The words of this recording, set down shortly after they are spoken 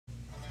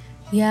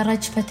يا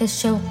رجفة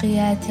الشوق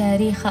يا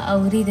تاريخ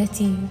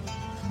أوردتي،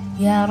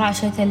 يا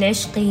رعشة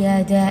العشق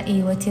يا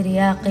دائي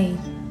وترياقي.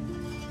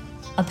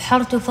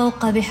 أبحرت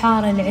فوق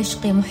بحار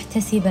العشق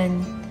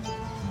محتسبا،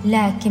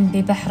 لكن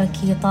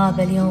ببحرك طاب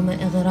اليوم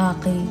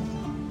إغراقي.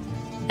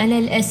 أنا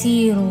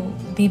الأسير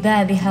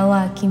بباب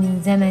هواك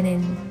من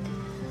زمن،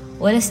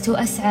 ولست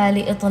أسعى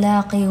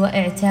لإطلاقي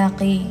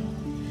وإعتاقي.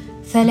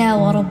 فلا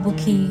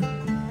وربك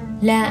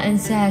لا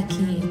أنساك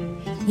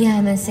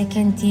يا من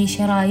سكنت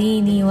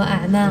شراييني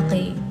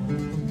وأعماقي.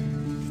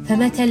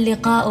 فمتى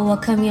اللقاء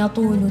وكم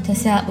يطول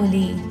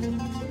تساؤلي،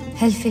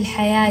 هل في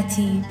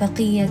الحياة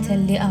بقية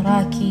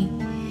لأراك؟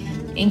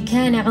 إن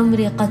كان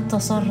عمري قد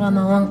تصرم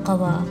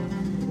وانقضى،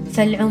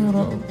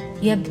 فالعمر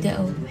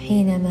يبدأ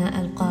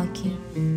حينما ألقاك.